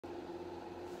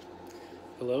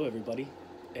Hello, everybody,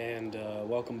 and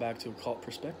welcome back to Occult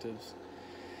Perspectives.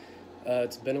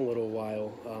 It's been a little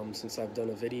while since I've done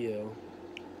a video.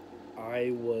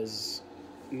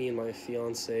 Me and my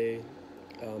fiance,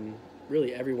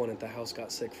 really everyone at the house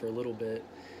got sick for a little bit,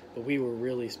 but we were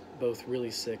both really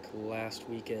sick last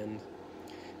weekend.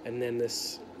 And then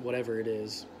this, whatever it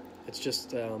is, it's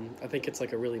just, I think it's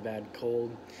like a really bad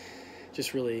cold,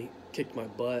 just really kicked my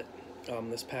butt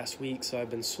this past week, so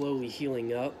I've been slowly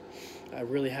healing up. I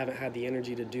really haven't had the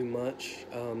energy to do much.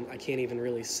 I can't even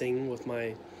really sing with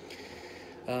my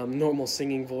normal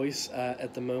singing voice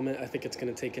at the moment. I think it's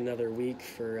going to take another week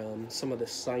for some of the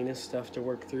sinus stuff to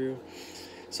work through.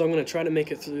 So I'm going to try to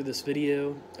make it through this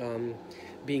video,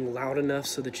 being loud enough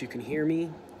so that you can hear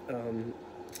me.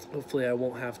 Hopefully I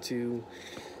won't have to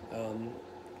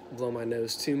blow my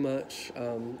nose too much.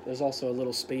 There's also a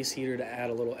little space heater to add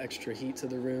a little extra heat to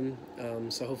the room,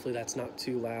 so hopefully that's not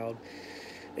too loud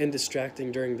and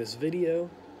distracting during this video.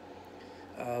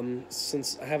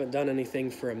 Since I haven't done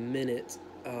anything for a minute,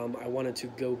 I wanted to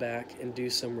go back and do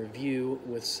some review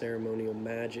with Ceremonial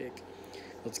Magick.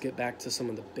 Let's get back to some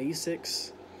of the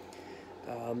basics.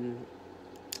 I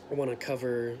want to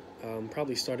cover,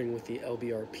 probably starting with the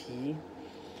LBRP,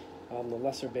 the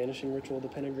Lesser Banishing Ritual of the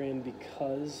Pentagram,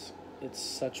 because it's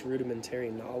such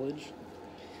rudimentary knowledge.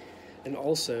 And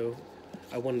also,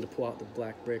 I wanted to pull out the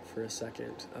Black Brick for a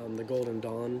second. The Golden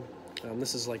Dawn,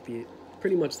 this is like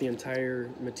pretty much the entire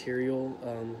material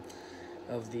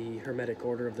of the Hermetic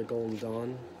Order of the Golden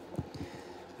Dawn.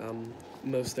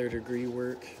 Most their degree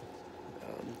work,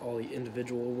 all the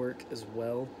individual work as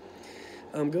well.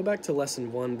 Go back to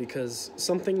lesson 1, because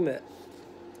something that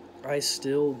I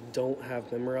still don't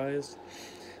have memorized,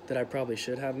 that I probably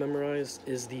should have memorized,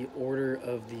 is the order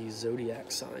of the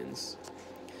zodiac signs.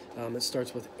 It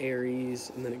starts with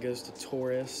Aries, and then it goes to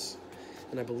Taurus,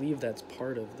 and I believe that's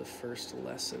part of the first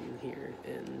lesson here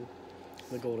in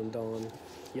the Golden Dawn.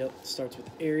 Yep, it starts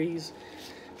with Aries,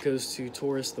 goes to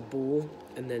Taurus the Bull,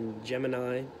 and then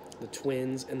Gemini, the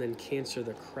Twins, and then Cancer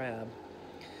the Crab.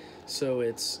 So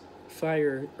it's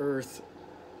fire, earth,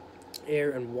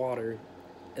 air, and water,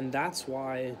 and that's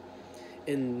why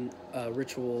in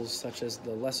rituals such as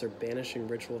the Lesser Banishing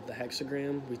Ritual of the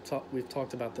Hexagram, we've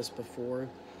talked about this before.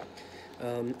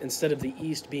 Instead of the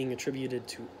East being attributed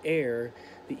to air,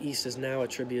 the East is now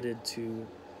attributed to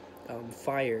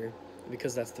fire,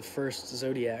 because that's the first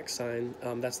zodiac sign.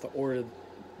 That's the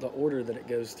order that it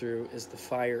goes through is the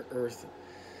fire, earth,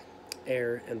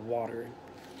 air, and water.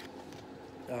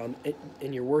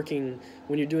 And you're working,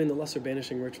 when you're doing the Lesser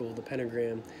Banishing Ritual of the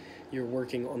Pentagram, you're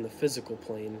working on the physical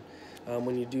plane.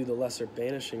 When you do the Lesser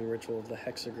Banishing Ritual of the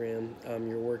Hexagram,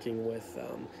 you're working with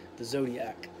the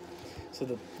zodiac. So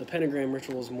the pentagram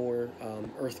ritual is more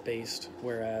earth-based,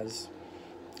 whereas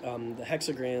the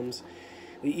hexagrams,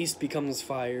 the east becomes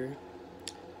fire,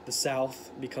 the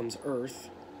south becomes earth,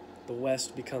 the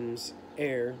west becomes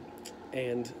air,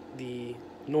 and the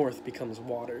north becomes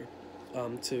water,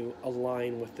 to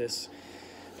align with this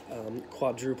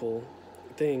quadruple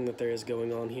thing that there is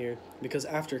going on here. Because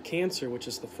after Cancer, which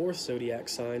is the 4th zodiac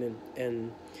sign,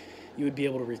 and you would be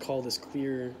able to recall this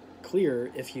clearer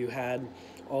if you had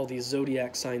all these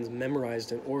zodiac signs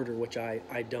memorized in order, which I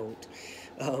don't.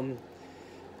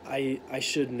 I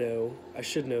should know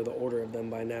the order of them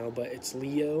by now, but it's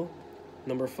Leo,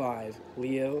 number 5,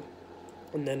 Leo,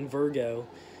 and then Virgo,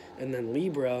 and then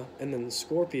Libra, and then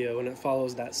Scorpio, and it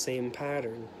follows that same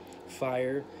pattern: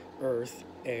 fire, earth,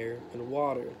 air, and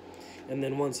water. And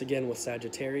then once again with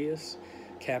Sagittarius,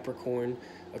 Capricorn,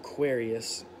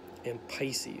 Aquarius, and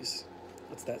Pisces.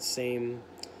 It's that same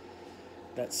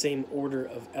order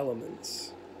of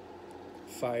elements: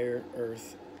 fire,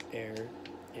 earth, air,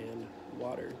 and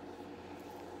water.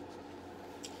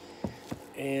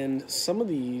 And some of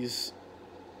these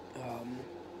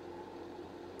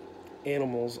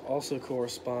animals also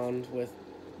correspond with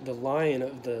the lion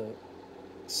of the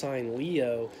sign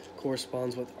Leo,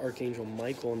 corresponds with Archangel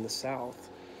Michael in the south.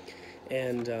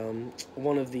 And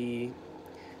one of the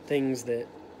things that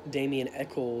Damien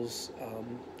Eccles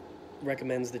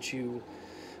recommends that you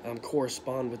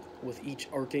correspond with each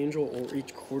archangel or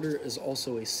each quarter is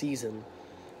also a season.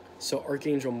 So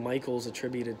Archangel Michael is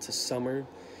attributed to summer.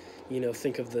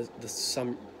 Think of the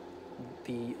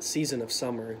season of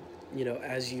summer,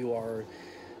 as you are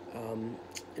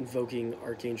invoking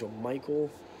Archangel Michael.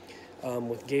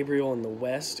 With Gabriel in the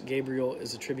west, Gabriel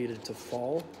is attributed to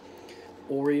fall.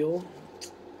 Oriel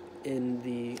in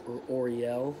the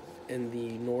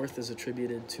north is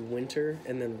attributed to winter,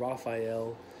 and then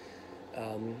Raphael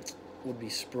would be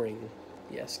spring.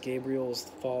 Yes, Gabriel's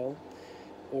fall,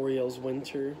 Oriel's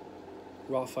winter,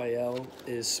 Raphael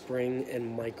is spring,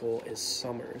 and Michael is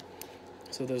summer.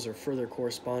 So those are further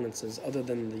correspondences, other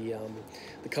than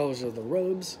the colors of the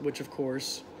robes, which of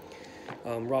course,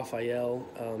 Raphael,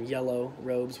 yellow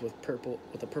robes with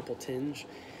a purple tinge,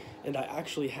 and I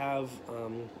actually have.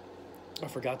 I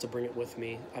forgot to bring it with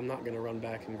me. I'm not gonna run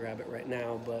back and grab it right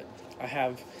now, but I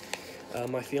have.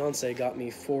 My fiance got me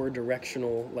 4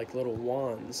 directional like little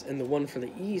wands, and the one for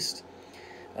the east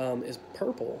is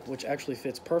purple, which actually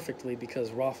fits perfectly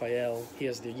because Raphael, he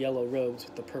has the yellow robes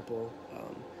with the purple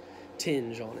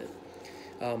tinge on it.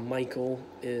 Michael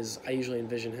is, I usually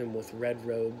envision him with red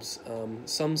robes.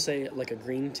 Some say like a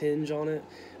green tinge on it.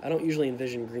 I don't usually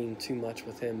envision green too much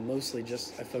with him. Mostly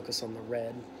just I focus on the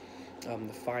red,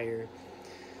 the fire.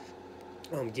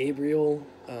 Gabriel,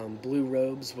 blue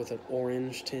robes with an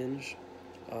orange tinge.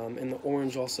 And the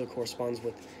orange also corresponds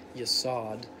with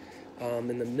Yesod.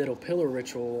 In the middle pillar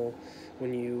ritual,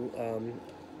 when you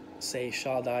say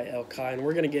Shaddai El Kai, and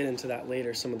we're going to get into that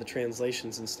later, some of the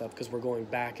translations and stuff, because we're going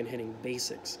back and hitting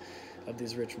basics of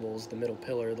these rituals, the middle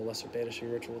pillar, the lesser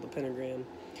banishing ritual, the pentagram,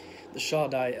 the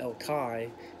Shaddai El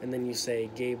Kai, and then you say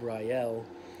Gabriel,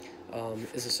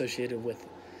 is associated with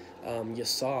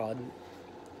Yesod,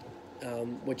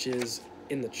 which is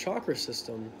in the chakra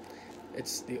system,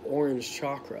 it's the orange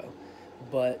chakra,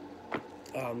 but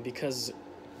because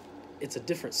it's a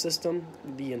different system,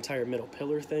 the entire middle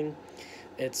pillar thing,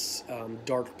 it's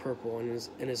dark purple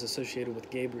and is associated with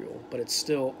Gabriel, but it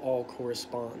still all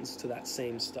corresponds to that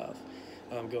same stuff,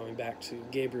 going back to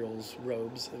Gabriel's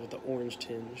robes with the orange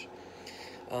tinge.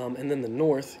 And then the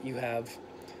north, you have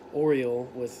Oriel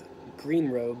with green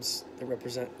robes that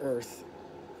represent earth,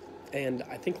 and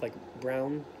I think like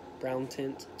brown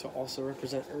tint to also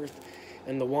represent earth.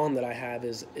 And the wand that I have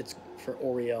it's for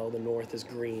Oriel, the north is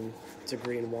green. It's a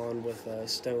green wand with a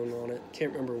stone on it.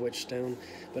 Can't remember which stone,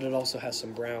 but it also has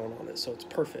some brown on it, so it's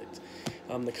perfect.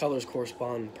 The colors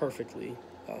correspond perfectly.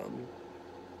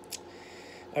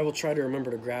 I will try to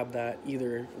remember to grab that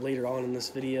either later on in this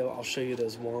video, I'll show you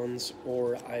those wands,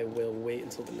 or I will wait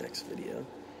until the next video.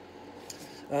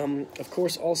 Of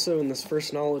course, also in this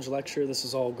first knowledge lecture, this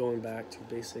is all going back to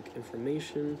basic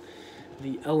information.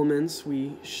 The elements,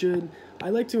 I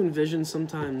like to envision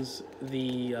sometimes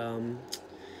the,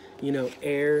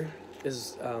 air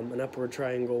is an upward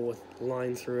triangle with a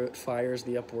line through it, fire is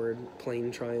the upward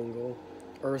plane triangle,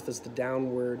 earth is the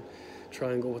downward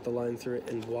triangle with a line through it,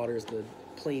 and water is the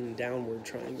plane downward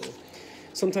triangle.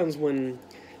 Sometimes when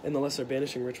in the lesser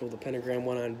banishing ritual, the pentagram,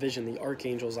 when I envision the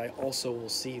archangels, I also will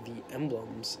see the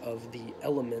emblems of the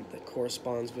element that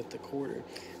corresponds with the quarter.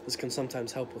 This can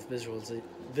sometimes help with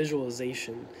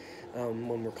visualization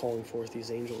when we're calling forth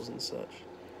these angels and such.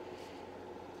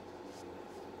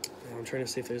 Now I'm trying to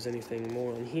see if there's anything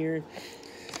more on here.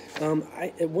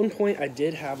 At one point, I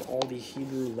did have all the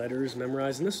Hebrew letters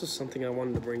memorized, and this was something I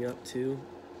wanted to bring up too.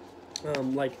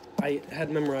 Like, I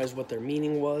had memorized what their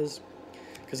meaning was,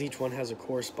 because each one has a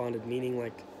corresponded meaning,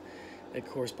 like it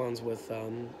corresponds with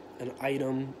an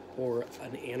item or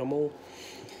an animal.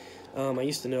 I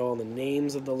used to know all the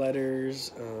names of the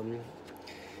letters.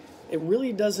 It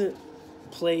really doesn't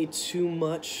play too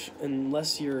much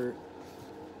unless you're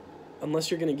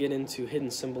going to get into hidden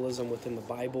symbolism within the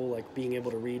Bible, like being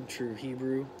able to read true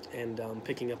Hebrew and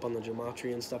picking up on the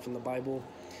gematria and stuff in the Bible.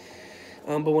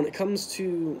 But when it comes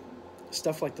to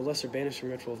stuff like the lesser banishing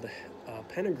ritual of the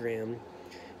pentagram,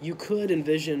 you could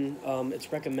envision,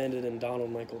 it's recommended in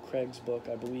Donald Michael Craig's book,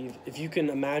 I believe, if you can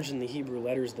imagine the Hebrew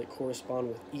letters that correspond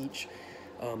with each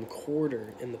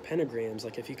quarter in the pentagrams,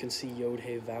 like if you can see Yod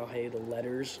He, Vav He, the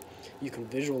letters, you can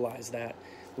visualize that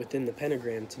within the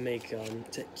pentagram to make,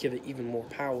 to give it even more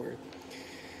power.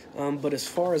 But as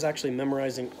far as actually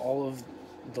memorizing all of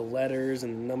the letters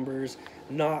and numbers,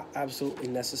 not absolutely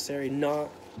necessary,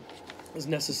 not as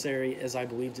necessary as I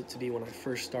believed it to be when I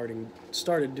first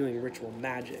started doing ritual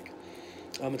magic.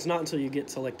 It's not until you get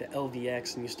to like the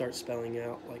LVX and you start spelling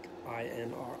out like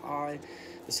INRI,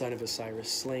 the son of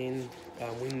Osiris slain.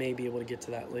 We may be able to get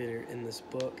to that later in this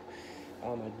book.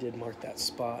 I did mark that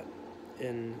spot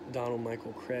in Donald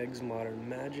Michael Craig's Modern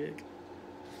Magic.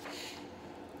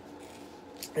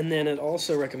 And then it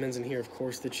also recommends in here, of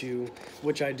course, that you,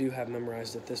 which I do have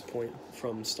memorized at this point,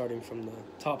 from starting from the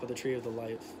top of the Tree of the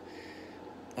Life,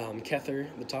 Kether,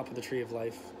 the top of the Tree of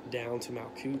Life, down to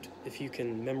Malkut. If you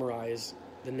can memorize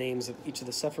the names of each of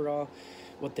the Sephirah,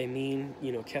 what they mean,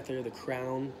 Kether, the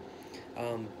crown,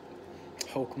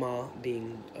 Hokmah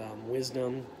being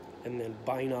wisdom, and then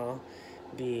Binah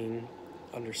being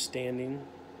understanding,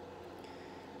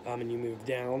 and you move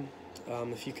down.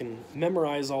 If you can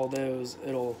memorize all those,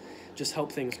 it'll just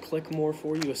help things click more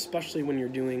for you, especially when you're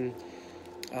doing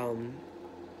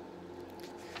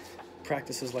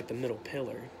practice is like the middle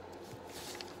pillar.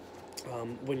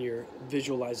 When you're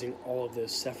visualizing all of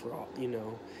those Sephiroth, you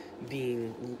know,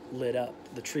 being lit up.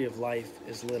 The tree of life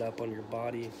is lit up on your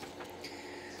body.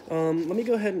 Let me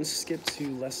go ahead and skip to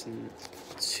lesson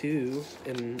 2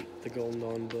 in the Golden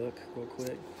Dawn book real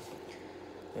quick.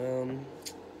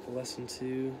 Lesson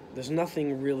 2. There's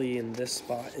nothing really in this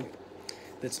spot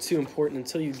that's too important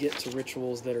until you get to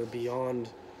rituals that are beyond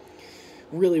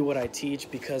really what I teach,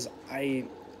 because I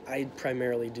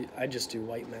primarily just do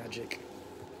white magic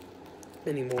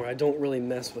anymore. I don't really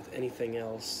mess with anything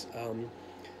else.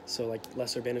 So like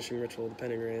lesser banishing ritual with the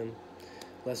pentagram,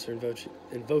 lesser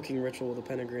invoking ritual with the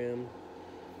pentagram,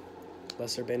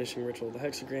 lesser banishing ritual with the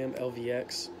hexagram,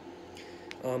 LVX.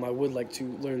 I would like to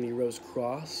learn the Rose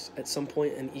Cross at some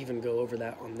point and even go over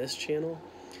that on this channel.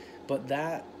 But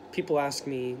that, people ask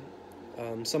me,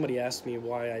 somebody asked me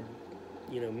why I,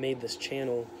 made this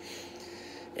channel.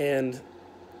 And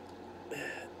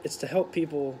it's to help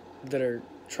people that are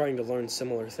trying to learn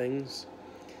similar things.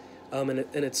 And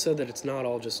it's so that it's not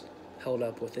all just held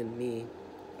up within me.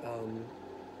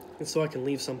 And so I can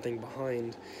leave something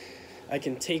behind. I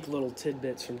can take little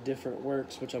tidbits from different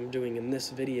works, which I'm doing in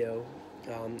this video,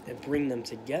 and bring them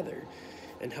together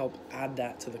and help add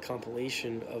that to the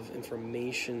compilation of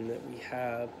information that we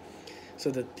have,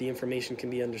 so that the information can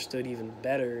be understood even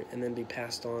better and then be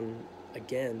passed on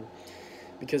again.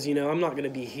 Because, I'm not going to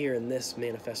be here in this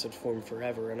manifested form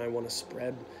forever, and I want to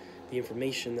spread the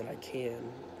information that I can,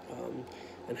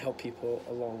 and help people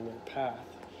along their path.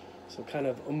 So kind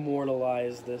of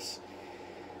immortalize this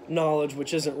knowledge,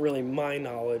 which isn't really my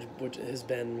knowledge, which has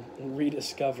been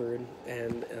rediscovered,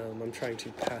 and I'm trying to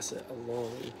pass it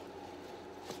along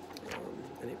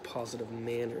in a positive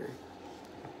manner.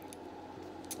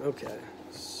 Okay,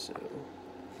 so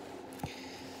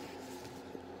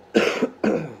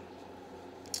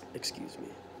excuse me.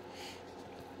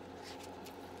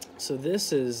 So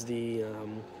this is the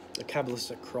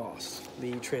Kabbalistic cross,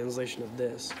 the translation of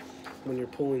this. When you're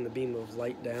pulling the beam of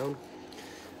light down,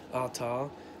 Ata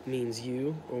means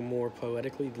you, or more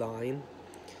poetically, thine.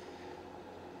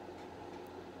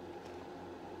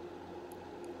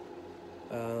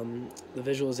 The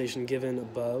visualization given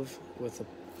above with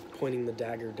pointing the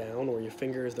dagger down or your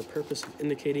finger is the purpose of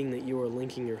indicating that you are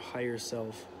linking your higher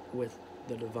self with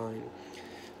the divine.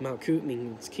 Malkut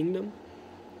means kingdom,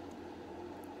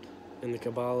 and the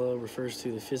Kabbalah refers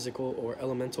to the physical or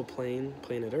elemental plane,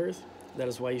 planet Earth. That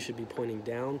is why you should be pointing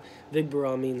down.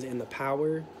 Vigbara means in the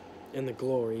power and the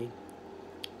glory.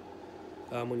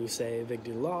 When you say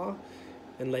Vigdullah,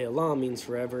 and Le'alam means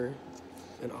forever,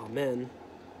 and Amen.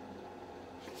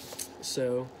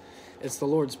 So it's the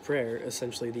Lord's Prayer,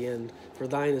 essentially the end. For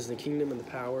thine is the kingdom and the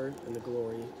power and the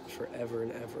glory forever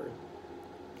and ever.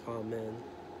 Amen.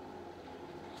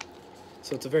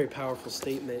 So it's a very powerful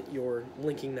statement. You're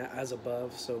linking that as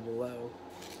above, so below.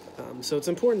 So it's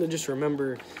important to just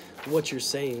remember what you're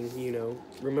saying,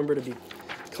 Remember to be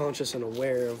conscious and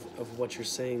aware of what you're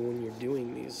saying when you're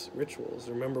doing these rituals.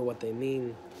 Remember what they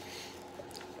mean.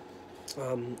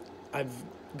 I've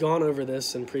gone over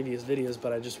this in previous videos,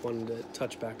 but I just wanted to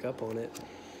touch back up on it.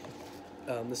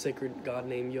 The sacred god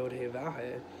name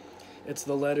Yod-Heh-Vah-Heh. It's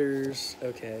the letters,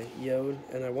 Yod,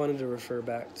 and I wanted to refer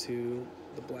back to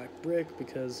the black brick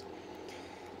because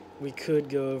we could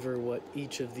go over what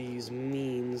each of these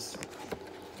means,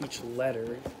 each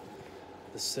letter,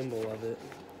 the symbol of it.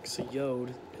 So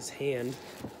Yod is hand,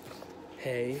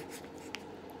 Hey,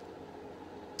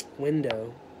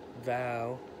 window,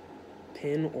 vow,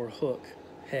 pin or hook,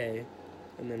 Hey,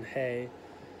 and then Hey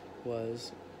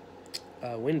was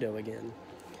window again.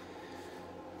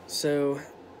 So,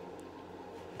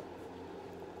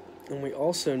 and we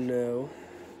also know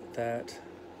that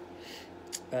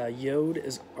Yod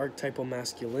is archetypal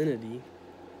masculinity,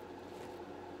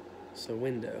 so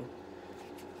window.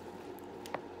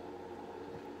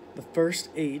 The first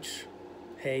H,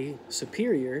 Hey,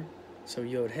 superior, so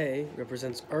Yod Hey,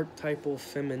 represents archetypal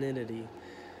femininity,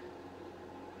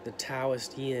 the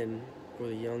Taoist yin, or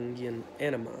the Jungian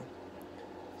anima.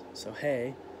 So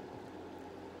Hey,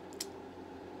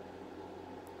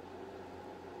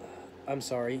 I'm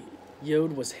sorry,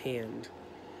 Yod was hand.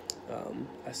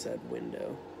 I said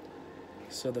window.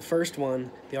 So the first one,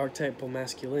 the archetypal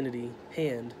masculinity,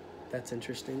 hand, that's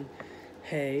interesting.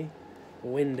 Hey,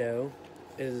 window,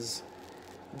 is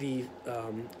the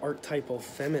archetypal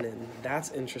feminine.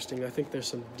 That's interesting. I think there's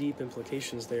some deep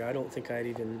implications there. I don't think I'd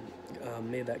even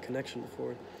made that connection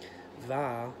before.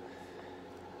 Va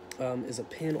is a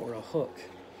pin or a hook.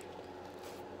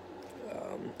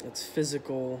 It's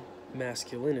physical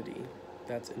masculinity.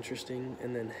 That's interesting.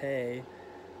 And then Hey,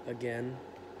 again,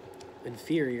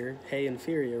 inferior. Hey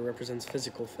inferior represents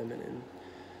physical feminine.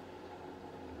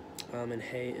 And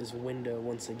Hey is window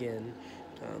once again.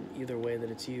 Either way that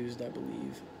it's used, I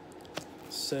believe.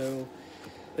 So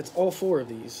it's all four of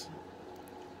these.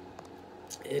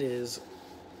 It is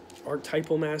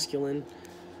archetypal masculine,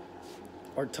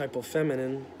 archetypal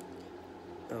feminine,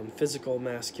 physical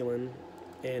masculine,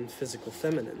 and physical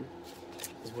feminine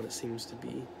is what it seems to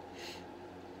be.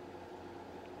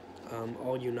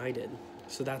 All united.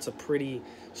 So that's a pretty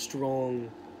strong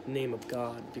name of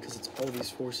God because it's all these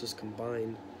forces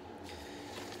combined.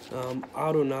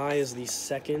 Adonai is the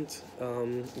second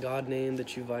God name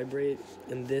that you vibrate,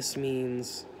 and this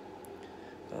means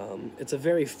it's a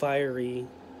very fiery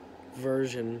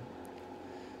version.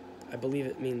 I believe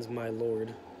it means my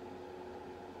Lord.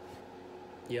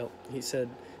 Yep, he said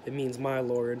it means my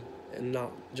Lord and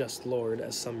not just Lord,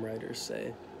 as some writers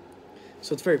say.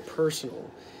 So it's very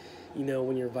personal. You know,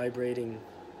 when you're vibrating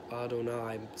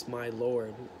Adonai, it's my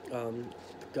Lord.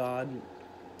 God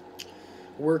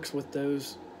works with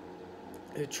those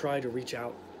who try to reach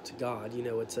out to God. You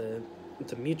know, it's a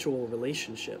mutual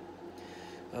relationship.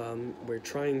 We're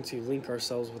trying to link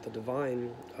ourselves with the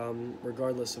divine,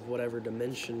 regardless of whatever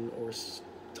dimension or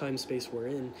time space we're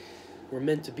in. We're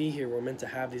meant to be here. We're meant to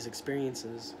have these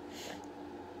experiences.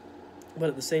 But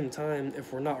at the same time,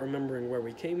 if we're not remembering where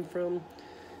we came from,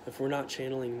 if we're not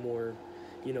channeling more,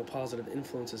 you know, positive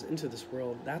influences into this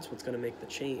world, that's what's going to make the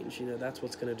change. You know, that's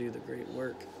what's going to do the great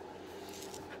work.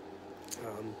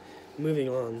 Moving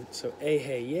on, so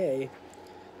hey, yay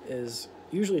is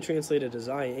usually translated as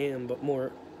I am, but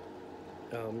more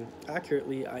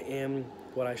accurately, I am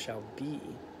what I shall be.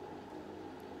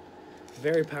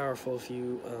 Very powerful if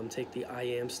you take the I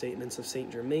am statements of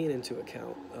Saint Germain into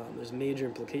account. There's major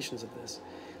implications of this.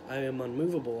 I am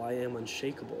unmovable, I am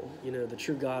unshakable. You know, the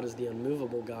true God is the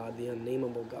unmovable God, the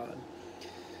unnameable God.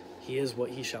 He is what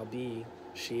he shall be.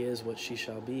 She is what she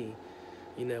shall be.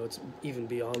 You know, it's even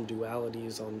beyond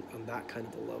dualities on that kind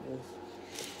of a level.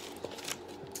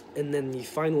 And then the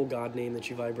final God name that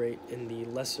you vibrate in the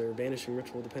lesser banishing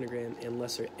ritual of the pentagram and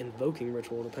lesser invoking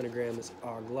ritual of the pentagram is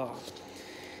Agla.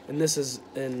 And this is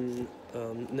in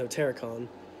Notarikon,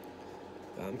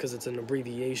 because it's an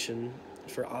abbreviation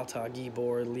for Ata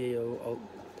Gibor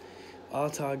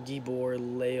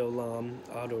Leolam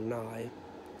Adonai.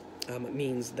 It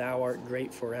means thou art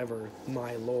great forever,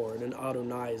 my Lord, and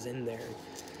Adonai is in there.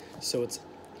 So it's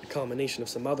a combination of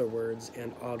some other words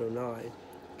and Adonai,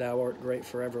 thou art great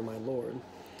forever, my Lord.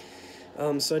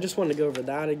 So I just wanted to go over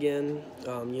that again.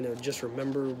 You know, just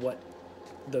remember what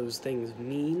those things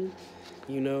mean,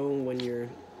 you know, when you're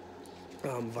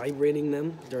vibrating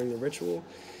them during the ritual.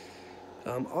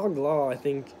 Agla, I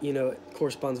think, you know, it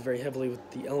corresponds very heavily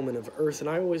with the element of earth, and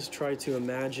I always try to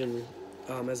imagine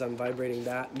as I'm vibrating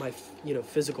that, my, you know,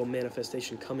 physical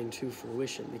manifestation coming to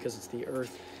fruition, because it's the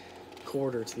earth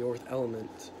quarter to the earth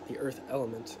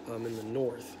element in the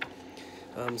north.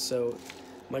 So,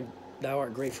 thou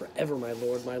art great forever, my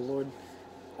Lord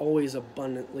always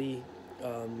abundantly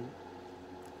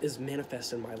is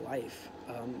manifest in my life.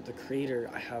 The Creator,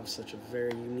 I have such a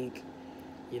very unique,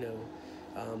 you know,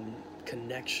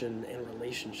 connection and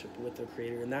relationship with the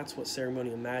Creator, and that's what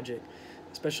ceremonial magic,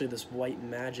 especially this white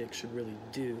magic, should really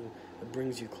do. It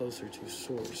brings you closer to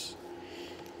Source.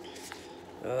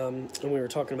 And we were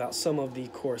talking about some of the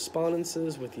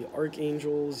correspondences with the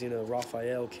archangels. You know,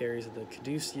 Raphael carries the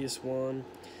caduceus wand.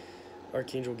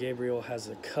 Archangel Gabriel has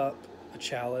a cup, a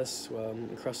chalice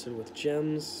encrusted with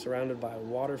gems, surrounded by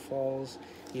waterfalls.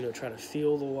 You know, try to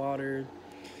feel the water.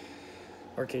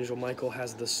 Archangel Michael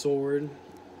has the sword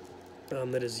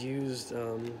that is used.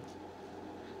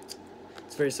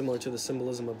 It's very similar to the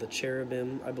symbolism of the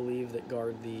cherubim, I believe, that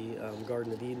guard the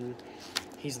Garden of Eden.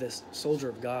 He's this soldier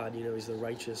of God, you know, he's the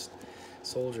righteous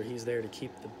soldier. He's there to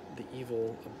keep the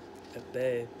evil at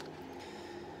bay.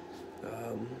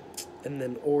 And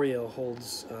then Oriel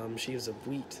holds sheaves of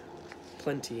wheat,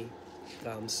 plenty,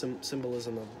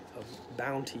 symbolism of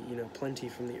bounty, you know, plenty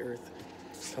from the earth,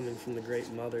 coming from the Great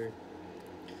Mother.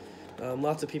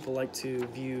 Lots of people like to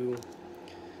view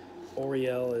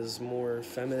Oriel is more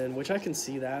feminine, which I can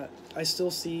see that. I still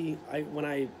see, when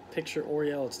I picture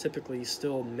Oriel, it's typically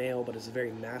still male, but it's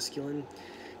very masculine.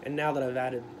 And now that I've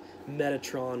added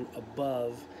Metatron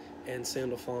above and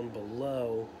Sandalphon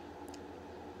below,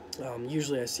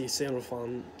 usually I see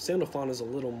Sandalphon. Sandalphon is a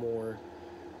little more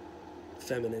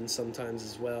feminine sometimes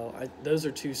as well. Those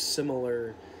are two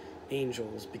similar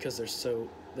angels because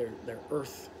they're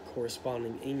earth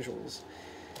corresponding angels.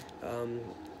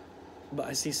 But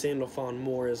I see Sandalphon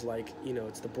more as like, you know,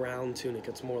 it's the brown tunic.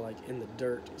 It's more like in the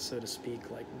dirt, so to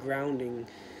speak, like grounding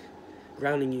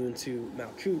you into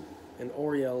Malkut And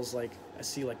Oriel's like, I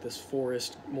see like this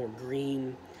forest, more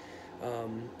green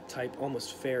type,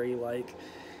 almost fairy-like.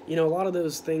 You know, a lot of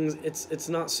those things, it's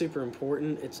not super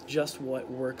important. It's just what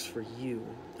works for you.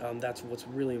 That's what's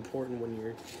really important when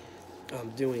you're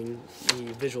doing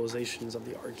the visualizations of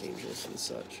the archangels and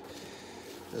such.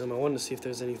 I wanted to see if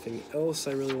there's anything else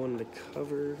I really wanted to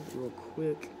cover real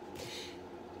quick.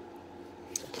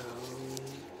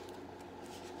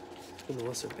 In the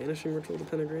lesser banishing ritual of the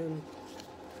pentagram.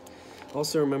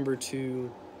 Also remember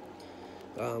to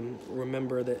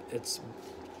remember that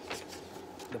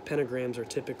the pentagrams are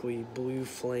typically blue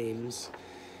flames.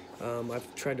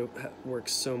 I've tried to work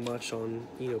so much on,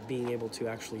 you know, being able to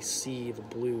actually see the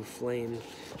blue flame.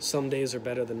 Some days are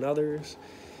better than others.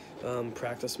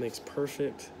 Practice makes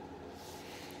perfect.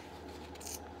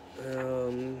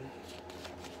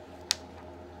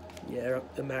 Yeah,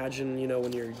 imagine, you know,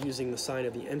 when you're using the sign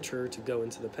of the Enter to go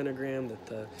into the pentagram, that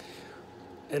the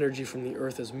energy from the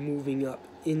earth is moving up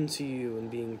into you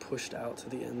and being pushed out to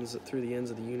the ends, through the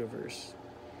ends of the universe.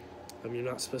 You're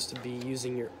not supposed to be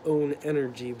using your own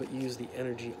energy, but use the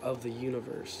energy of the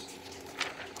universe.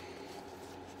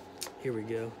 Here we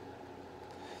go.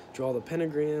 Draw the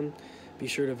pentagram. Be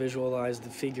sure to visualize the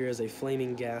figure as a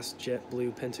flaming gas jet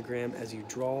blue pentagram as you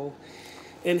draw.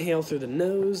 Inhale through the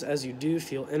nose. As you do,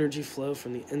 feel energy flow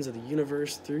from the ends of the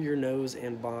universe through your nose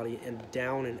and body and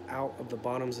down and out of the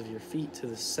bottoms of your feet to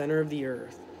the center of the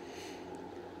earth.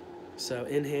 So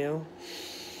inhale.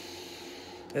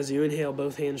 As you inhale,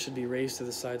 both hands should be raised to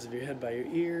the sides of your head by your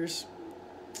ears.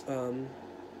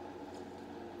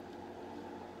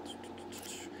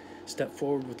 Step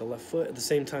forward with the left foot. At the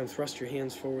same time, thrust your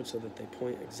hands forward so that they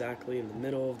point exactly in the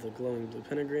middle of the glowing blue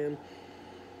pentagram.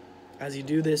 As you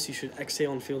do this, you should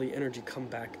exhale and feel the energy come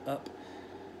back up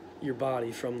your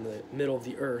body from the middle of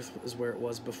the earth, is where it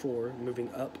was before, moving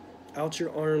up, out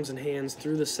your arms and hands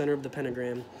through the center of the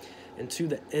pentagram and to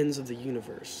the ends of the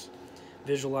universe.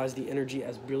 Visualize the energy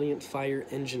as brilliant fire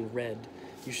engine red.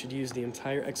 You should use the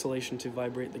entire exhalation to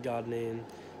vibrate the God name,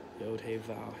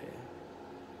 Yod-He-Vav-He.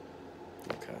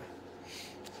 Okay.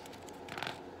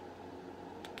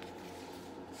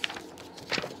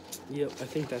 Yep, I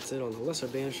think that's it on the lesser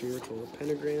banishing ritual of the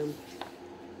pentagram.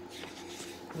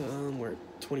 We're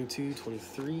at 22,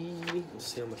 23. Let's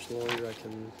see how much longer I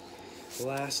can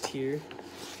last here.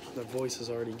 My voice is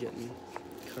already getting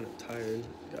kind of tired.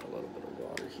 Got a little bit of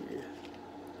water here.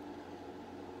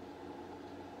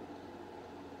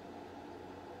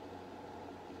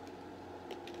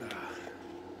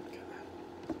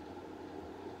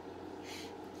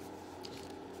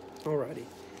 Alrighty.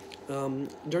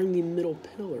 During the middle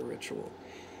pillar ritual,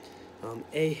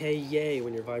 hey, yay,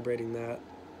 when you're vibrating that,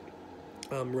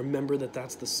 remember that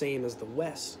that's the same as the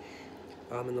West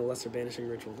in the lesser banishing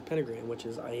ritual of the pentagram, which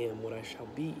is I am what I shall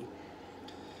be,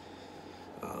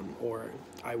 or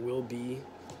I will be,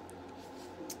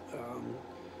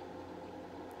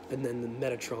 and then the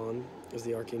Metatron is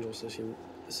the archangel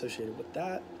associated with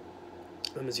that.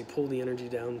 As you pull the energy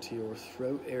down to your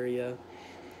throat area,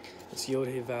 it's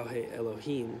Yod-He-Vav-He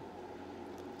Elohim.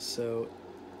 So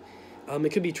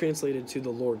it could be translated to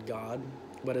the Lord God,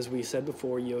 but as we said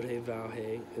before,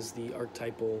 Yod-He-Vav-He is the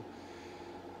archetypal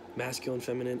masculine,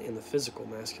 feminine, and the physical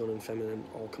masculine and feminine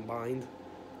all combined,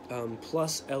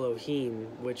 plus Elohim,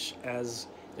 which, as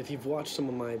if you've watched some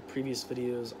of my previous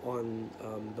videos on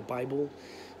the Bible,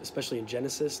 especially in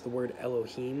Genesis, the word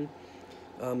Elohim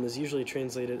is usually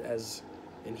translated as,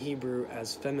 in Hebrew,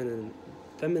 as feminine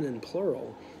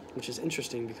plural, which is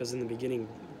interesting because in the beginning,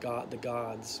 God, the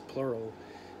gods, plural,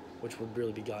 which would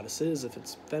really be goddesses if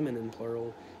it's feminine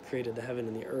plural, created the heaven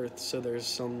and the earth. So there's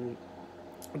some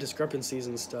discrepancies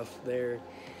and stuff there.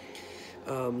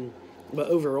 But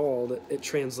overall, it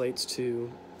translates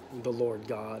to the Lord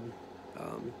God.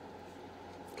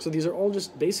 So these are all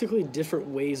just basically different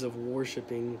ways of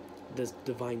worshiping this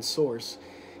divine source,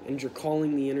 and you're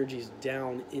calling the energies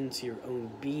down into your own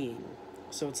being.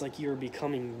 So it's like you're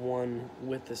becoming one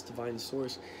with this divine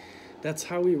source. That's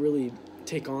how we really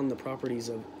take on the properties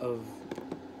of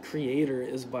Creator,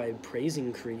 is by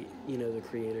praising the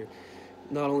Creator.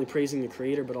 Not only praising the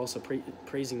Creator, but also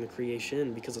praising the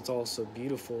creation, because it's all so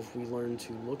beautiful if we learn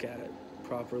to look at it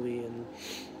properly and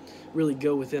really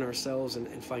go within ourselves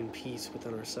and find peace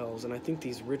within ourselves. And I think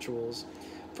these rituals,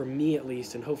 for me at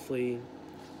least, and hopefully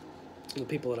the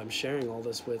people that I'm sharing all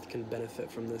this with can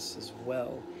benefit from this as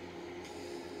well.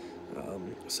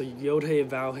 So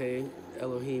Yod-He-Vav-He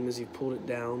Elohim, as you pulled it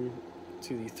down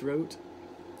to the throat,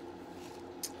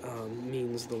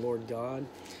 means the Lord God.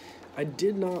 I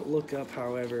did not look up,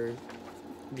 however,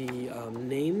 the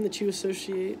name that you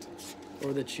associate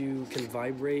or that you can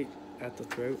vibrate at the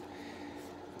throat.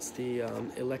 It's the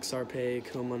Elexarpe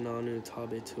Komananu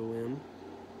Tabe Tuim.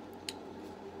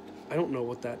 I don't know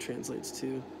what that translates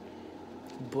to,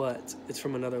 but it's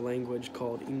from another language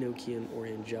called Enochian or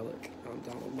Angelic,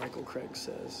 Donald Michael Craig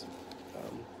says.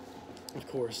 Of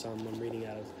course, I'm reading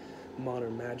out of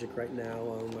Modern Magic right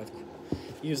now. I've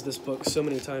used this book so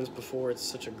many times before. It's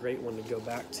such a great one to go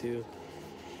back to.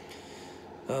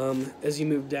 As you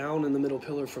move down in the middle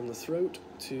pillar from the throat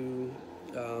to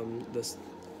this,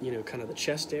 kind of the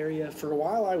chest area. For a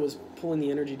while, I was pulling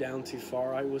the energy down too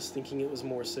far. I was thinking it was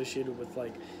more associated with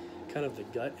like kind of the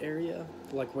gut area,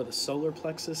 like where the solar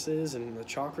plexus is and the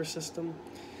chakra system.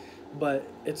 But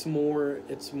it's more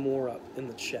up in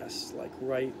the chest, like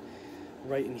right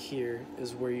in here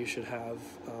is where you should have,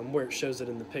 where it shows it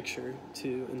in the picture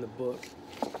too, in the book.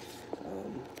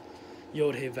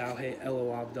 Yod He Vav He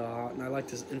Eloav Da, and I like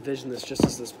to envision this just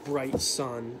as this bright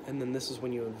sun, and then this is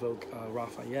when you invoke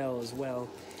Raphael as well,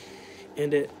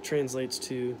 and it translates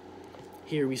to,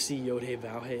 here we see Yod He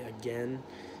Vav He again.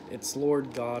 It's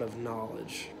Lord God of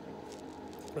Knowledge,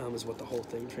 is what the whole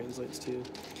thing translates to.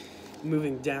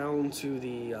 Moving down to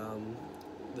the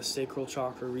sacral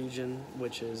chakra region,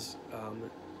 which is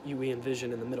we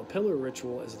envision in the middle pillar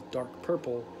ritual as the dark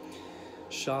purple,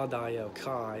 Shadayo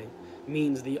Kai,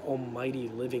 means the Almighty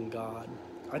Living God.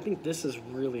 I think this is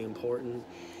really important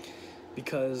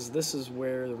because this is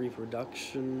where the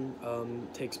reproduction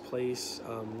takes place,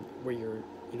 where your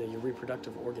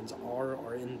reproductive organs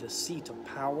are in the seat of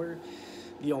power.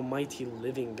 The Almighty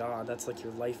Living God, that's like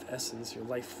your life essence, your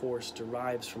life force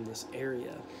derives from this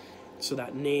area. So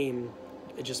that name,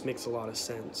 it just makes a lot of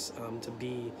sense, to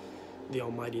be the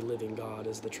Almighty Living God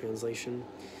is the translation.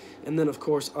 And then, of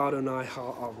course, Adonai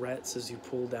Ha'aretz, as you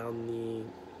pull down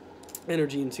the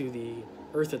energy into the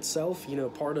earth itself.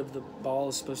 Part of the ball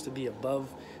is supposed to be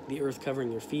above the earth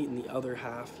covering your feet, and the other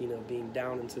half, being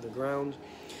down into the ground.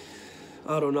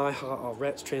 Adonai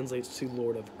Ha'aretz translates to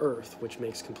Lord of Earth, which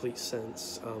makes complete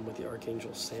sense with the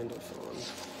Archangel Sandalphon.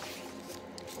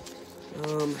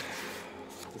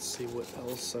 Let's see what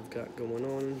else I've got going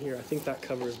on in here. I think that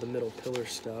covers the middle pillar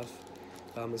stuff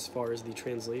as far as the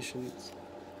translations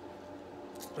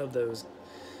of those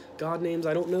God names.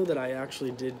 I don't know that I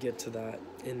actually did get to that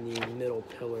in the middle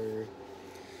pillar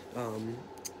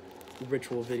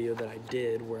ritual video that I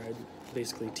did, where I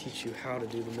basically teach you how to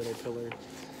do the middle pillar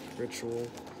ritual.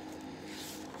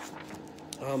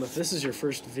 If this is your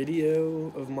first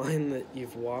video of mine that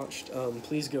you've watched,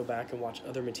 please go back and watch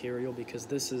other material, because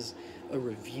this is a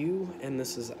review and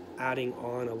this is adding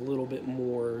on a little bit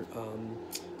more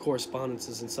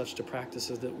correspondences and such to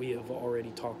practices that we have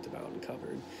already talked about and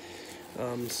covered.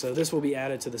 So this will be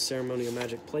added to the Ceremonial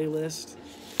Magick playlist.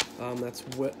 That's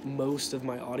what most of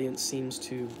my audience seems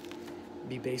to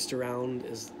be based around,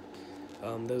 is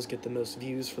those get the most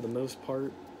views for the most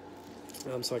part.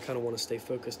 So I kind of want to stay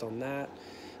focused on that.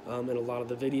 In a lot of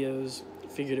the videos,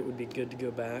 figured it would be good to go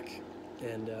back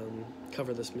and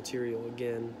cover this material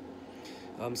again.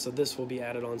 So this will be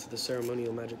added onto the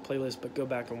Ceremonial Magick playlist, but go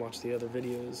back and watch the other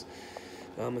videos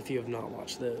if you have not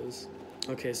watched those.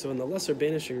 Okay, so in the Lesser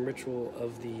Banishing Ritual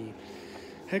of the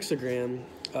hexagram,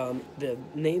 the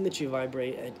name that you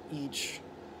vibrate at each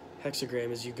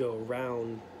hexagram as you go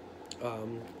around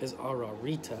is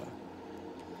Ararita.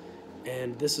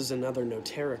 And this is another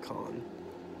notaricon,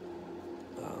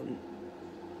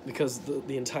 because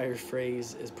the entire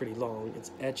phrase is pretty long. It's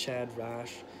Echad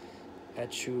Rash,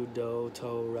 Echudo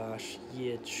To Rash,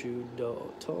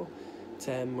 Yechudo To,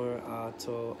 Temer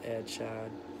Ato Echad.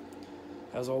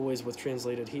 As always with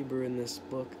translated Hebrew in this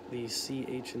book, the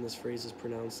CH in this phrase is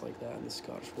pronounced like that in the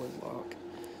Scottish word lock.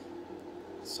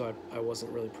 So I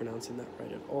wasn't really pronouncing that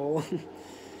right at all.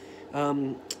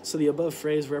 So the above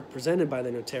phrase represented by the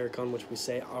notaricon, which we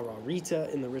say Ararita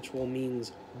in the ritual,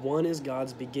 means one is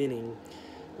God's beginning,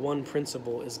 one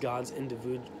principle is God's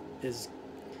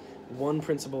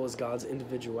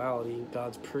individuality,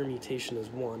 God's permutation is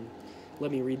one.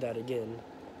 Let me read that again.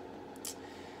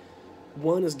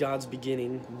 One is God's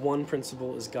beginning, one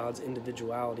principle is God's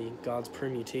individuality, God's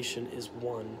permutation is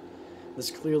one. This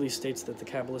clearly states that the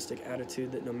Kabbalistic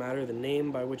attitude that no matter the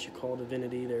name by which you call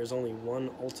divinity, there is only one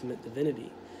ultimate divinity,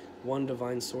 one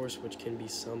divine source which can be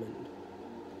summoned.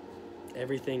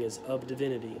 Everything is of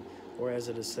divinity, or as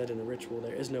it is said in the ritual,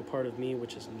 there is no part of me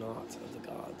which is not of the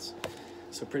gods.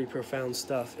 So pretty profound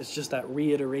stuff. It's just that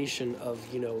reiteration of,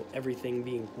 everything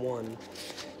being one.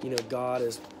 God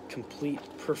is complete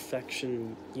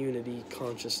perfection, unity,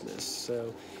 consciousness.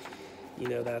 So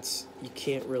that's, you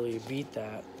can't really beat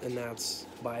that, and that's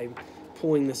by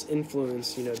pulling this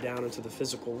influence, down into the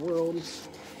physical world,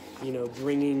 you know,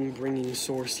 bringing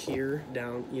source here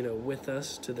down, you know, with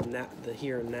us to the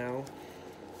here and now.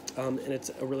 And it's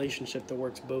a relationship that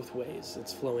works both ways.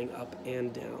 It's flowing up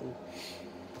and down.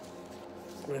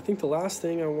 And I think the last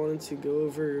thing I wanted to go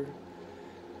over,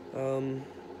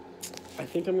 I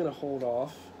think I'm going to hold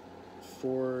off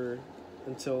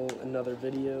until another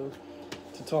video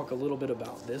to talk a little bit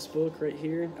about this book right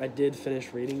here. I did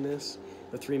finish reading this,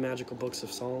 The 3 Magical Books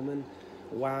of Solomon.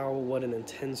 Wow, what an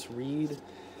intense read.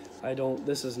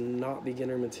 This is not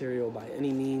beginner material by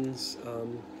any means.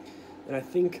 And I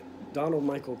think Donald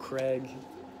Michael Craig,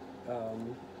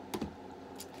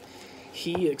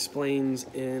 he explains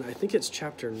in, I think it's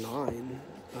chapter 9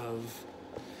 of,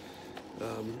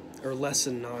 or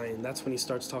lesson 9, that's when he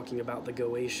starts talking about the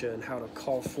Goetia and how to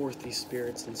call forth these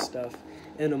spirits and stuff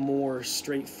in a more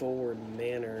straightforward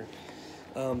manner.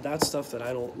 That's stuff that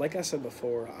I don't, like I said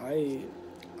before, I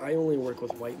only work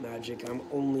with white magic. I'm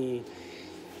only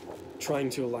trying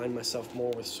to align myself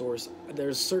more with source.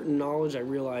 There's certain knowledge I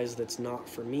realize that's not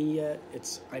for me yet.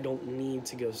 I don't need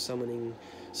to go summoning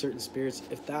certain spirits.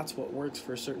 If that's what works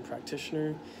for a certain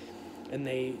practitioner and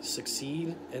they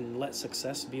succeed and let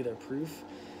success be their proof,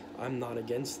 I'm not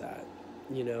against that,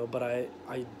 you know, but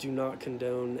I do not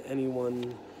condone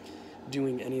anyone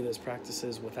doing any of those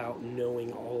practices without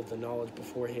knowing all of the knowledge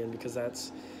beforehand, because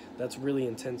that's really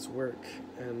intense work.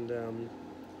 And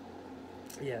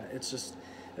yeah,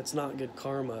 it's not good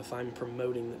karma if I'm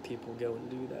promoting that people go and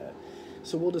do that.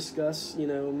 So we'll discuss, you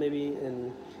know, maybe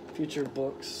in future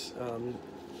books,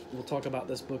 we'll talk about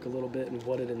this book a little bit and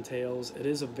what it entails. It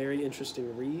is a very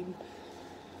interesting read.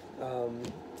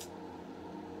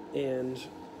 And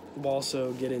we'll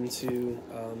also get into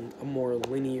a more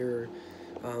linear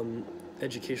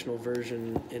educational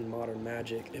version in modern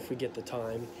magic if we get the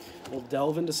time. We'll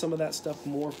delve into some of that stuff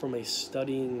more from a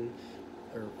studying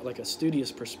or like a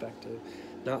studious perspective,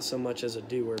 not so much as a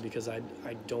doer, because I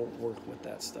don't work with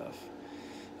that stuff.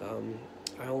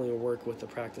 I only work with the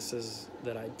practices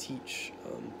that I teach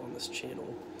on this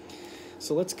channel.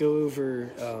 So let's go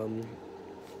over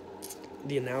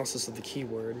the analysis of the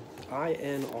keyword,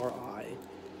 INRI.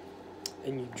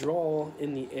 And you draw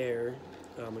in the air,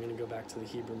 I'm going to go back to the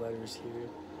Hebrew letters here,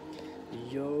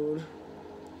 Yod,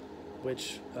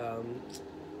 which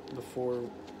before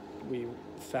we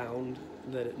found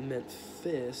that it meant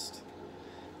fist.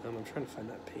 I'm trying to find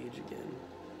that page again.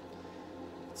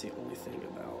 It's the only thing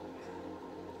about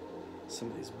some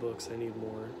of these books. I need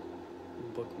more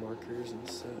bookmarkers and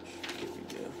such. Here we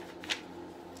go.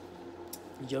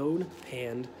 Yod,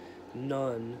 hand.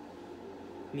 Nun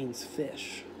means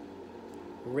fish.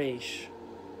 Resh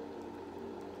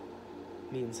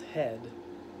means head.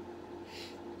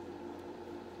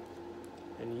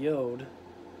 And Yod,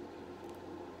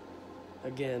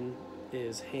 again,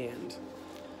 is hand.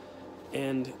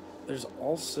 And there's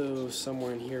also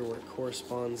somewhere in here where it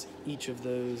corresponds each of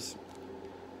those.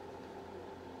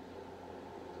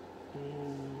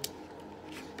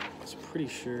 I was pretty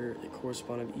sure it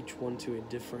corresponded each one to a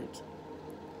different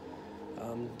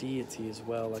deity as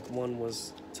well. Like one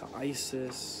was to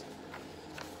Isis.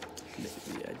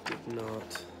 Maybe I did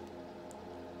not.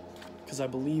 Because I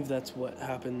believe that's what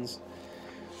happens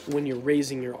when you're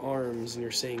raising your arms and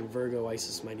you're saying Virgo,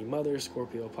 Isis, Mighty Mother,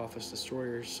 Scorpio, Apophis,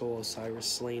 Destroyer, Soul, Osiris,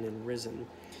 Slain, and Risen.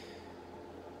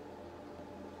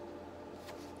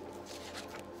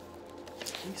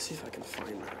 Let me see if I can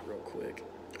find that real quick.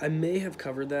 I may have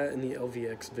covered that in the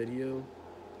LVX video.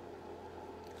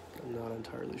 I'm not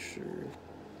entirely sure.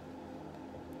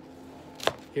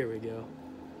 Here we go.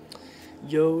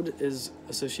 Yod is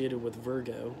associated with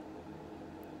Virgo.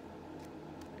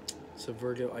 So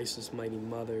Virgo, Isis, Mighty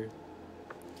Mother.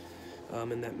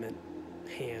 And that meant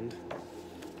hand.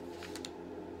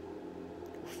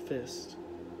 Fist.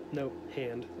 Nope,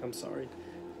 hand. I'm sorry.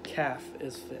 Calf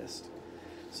is fist.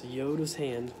 So Yod is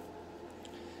hand.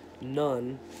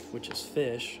 Nun, which is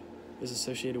fish, is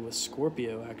associated with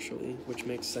Scorpio, actually, which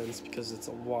makes sense because it's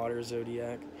a water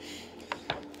zodiac.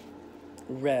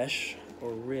 Resh,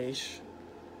 or Resh,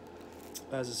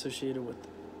 is associated with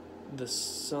the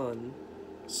sun,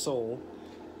 soul,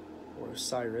 or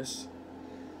Osiris.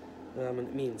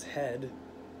 It means head,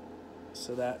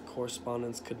 so that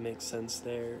correspondence could make sense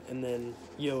there. And then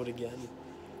Yod again,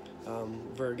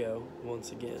 Virgo,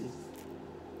 once again,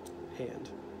 hand.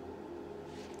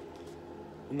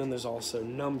 And then there's also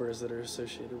numbers that are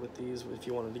associated with these if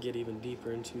you wanted to get even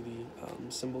deeper into the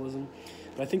symbolism.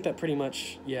 But I think that pretty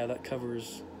much, yeah, that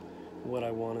covers what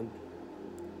I wanted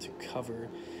to cover.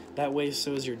 That way,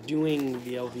 so as you're doing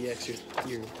the LVX,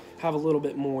 you have a little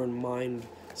bit more in mind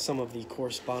some of the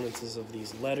correspondences of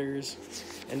these letters.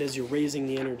 And as you're raising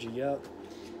the energy up,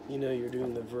 you know you're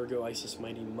doing the Virgo, Isis,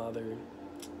 Mighty Mother,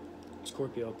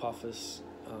 Scorpio, Apophis,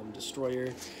 Destroyer,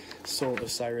 Soul of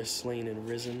Osiris, Slain and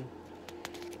Risen.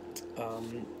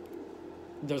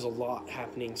 There's a lot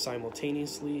happening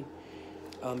simultaneously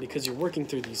because you're working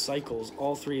through these cycles,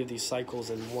 all three of these cycles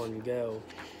in one go.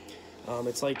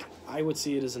 It's like, I would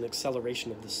see it as an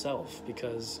acceleration of the self,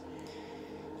 because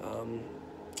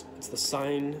it's the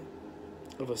sign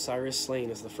of Osiris slain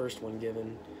is the first one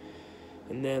given,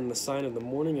 and then the sign of the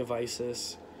morning of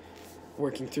Isis,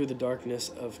 working through the darkness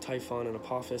of Typhon and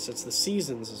Apophis. It's the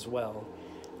seasons as well.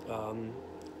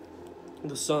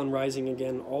 The sun rising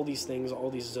again, all these things, all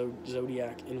these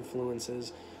zodiac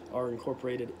influences are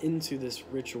incorporated into this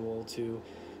ritual to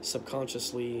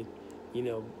subconsciously, you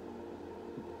know,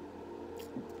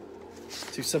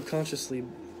 to subconsciously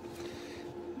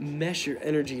mesh your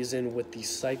energies in with these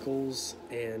cycles,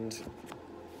 and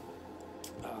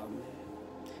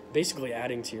basically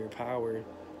adding to your power,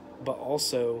 but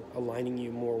also aligning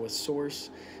you more with Source,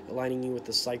 aligning you with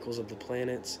the cycles of the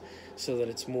planets, so that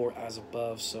it's more as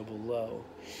above, so below.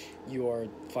 You are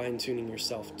fine-tuning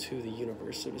yourself to the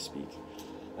universe, so to speak.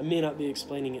 I may not be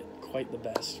explaining it quite the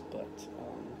best, but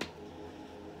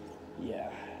yeah,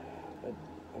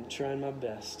 I'm trying my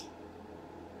best.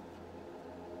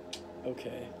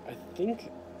 Okay, I think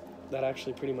that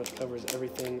actually pretty much covers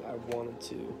everything I wanted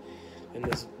to in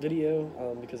this video,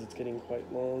 because it's getting quite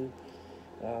long.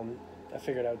 I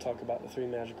figured I would talk about the 3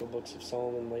 magical books of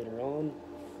Solomon later on.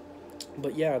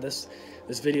 But yeah, this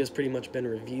video has pretty much been a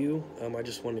review. I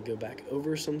just wanted to go back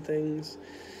over some things.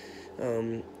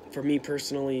 For me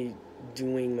personally,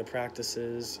 doing the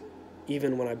practices,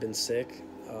 even when I've been sick,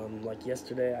 like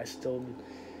yesterday, I still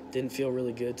didn't feel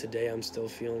really good. Today, I'm still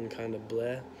feeling kind of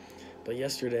bleh. But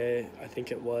yesterday, I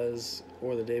think it was,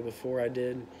 or the day before, I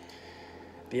did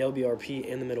the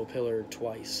LBRP and the middle pillar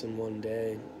twice in one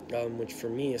day, which for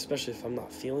me, especially if I'm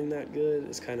not feeling that good,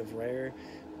 is kind of rare.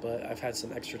 But I've had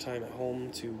some extra time at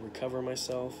home to recover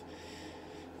myself.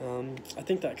 I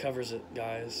think that covers it,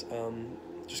 guys.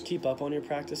 Just keep up on your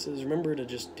practices. Remember to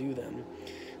just do them.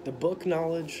 The book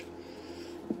knowledge,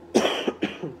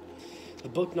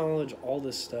 all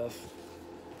this stuff,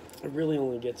 it really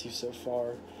only gets you so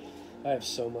far. I have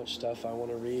so much stuff I want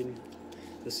to read.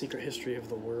 The Secret History of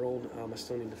the World, I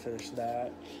still need to finish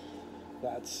that.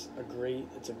 It's a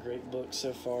great book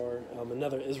so far.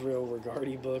 Another Israel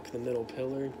Regardie book, The Middle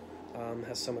Pillar,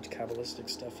 has so much Kabbalistic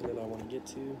stuff in it I want to get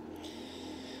to.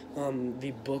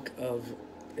 The book of,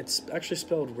 it's actually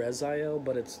spelled Reziel,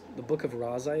 but it's the book of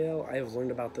Raziel. I have learned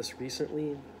about this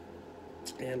recently,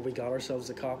 and we got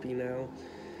ourselves a copy now.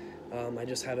 I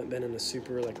just haven't been in a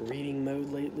super reading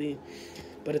mode lately.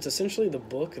 But it's essentially the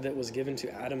book that was given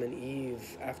to Adam and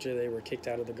Eve after they were kicked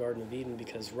out of the Garden of Eden,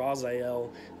 because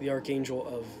Raziel, the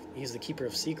archangel he's the keeper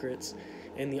of secrets,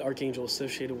 and the archangel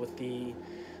associated with the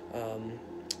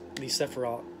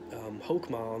Sephiroth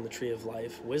Hokmah on the Tree of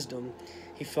Life, wisdom,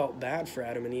 he felt bad for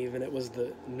Adam and Eve, and it was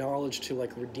the knowledge to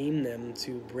redeem them,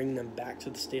 to bring them back to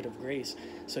the state of grace.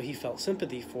 So he felt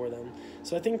sympathy for them.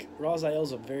 So I think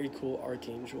Raziel's a very cool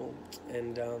archangel,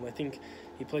 and I think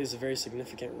he plays a very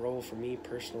significant role for me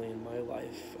personally in my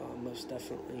life, most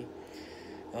definitely.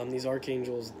 These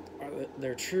archangels,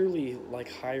 they're truly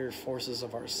higher forces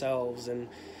of ourselves, and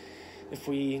if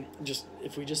we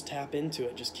just tap into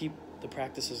it, just keep the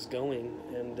practices going,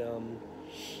 and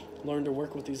learn to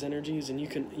work with these energies, and you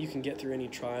can get through any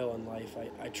trial in life.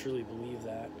 I truly believe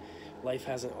that. Life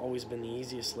hasn't always been the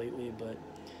easiest lately, but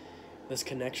this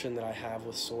connection that I have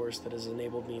with Source that has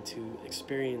enabled me to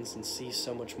experience and see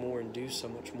so much more and do so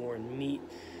much more and meet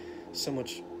so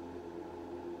much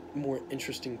more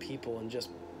interesting people and just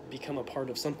become a part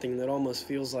of something that almost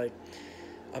feels like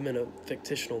I'm in a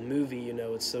fictional movie. You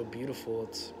know, it's so beautiful.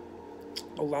 It's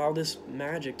allow this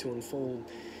magic to unfold.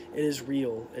 It is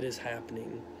real. It is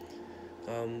happening.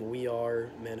 We are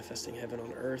manifesting heaven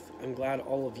on earth. I'm glad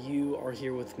all of you are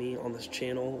here with me on this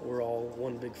channel. We're all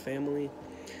one big family.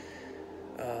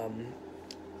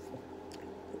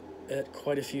 At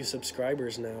quite a few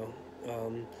subscribers now.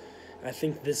 I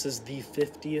think this is the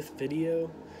 50th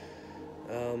video.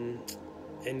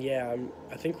 And yeah,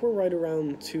 I think we're right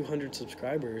around 200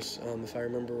 subscribers, if I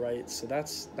remember right. So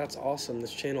that's awesome.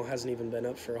 This channel hasn't even been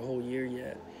up for a whole year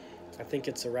yet. I think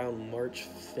it's around March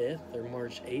 5th or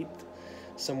March 8th,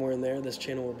 somewhere in there. This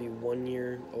channel will be 1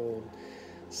 year old.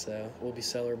 So we'll be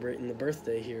celebrating the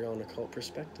birthday here on Occult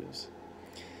Perspectives.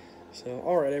 So,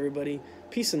 alright everybody,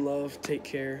 peace and love, take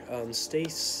care, stay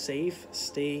safe,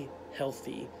 stay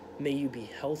healthy. May you be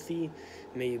healthy,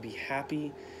 may you be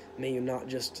happy, may you not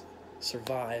just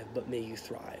survive, but may you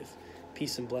thrive.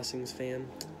 Peace and blessings, fam.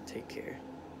 Take care.